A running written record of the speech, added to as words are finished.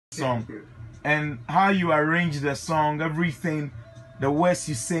song and how you arrange the song, everything, the words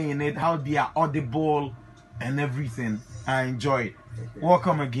you say in it, how they are audible and everything. I enjoy it.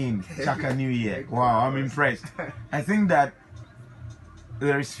 Welcome again, Chaka New Year. Wow, I'm impressed. I think that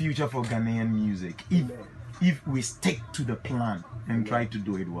there is future for Ghanaian music if we stick to the plan and try to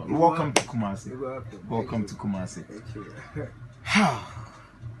do it well. Welcome to Kumasi. Welcome to Kumasi.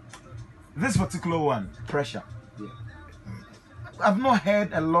 This particular one, Pressure. I've not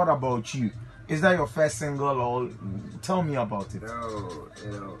heard a lot about you. Is that your first single, or tell me about it?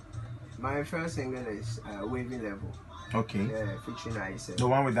 No, my first single is Waving Level. Okay. Yeah, featuring ISM. The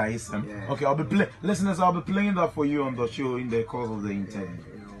one with ISM. Yeah. Okay, I'll be listeners. I'll be playing that for you on the show in the course of the interview.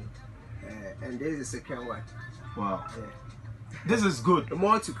 And this is the second one. Wow. Yeah. This is good.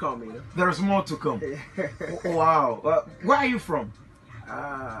 More to come, There is more to come. Wow. Where are you from?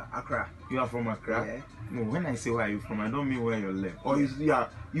 Accra. You are from Accra? Yeah. No, when I say where are you from, I don't mean where you live. Or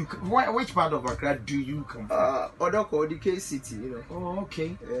which part of Accra do you come from? Odoko, DK City, Oh,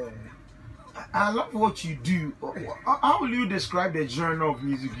 okay. Yeah. I love what you do. How will you describe the genre of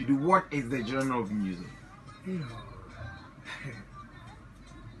music you do? What is the genre of music? Can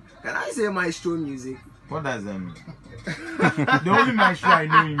I say maestro music? What does that mean? The only maestro I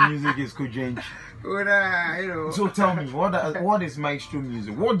know in music is Kojench. So tell me, what is maestro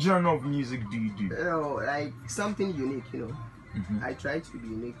music? What genre of music do you do? Like something unique, I try to be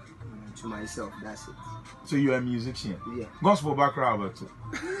unique to myself, that's it. So you're a musician? Yeah. Gospel background too.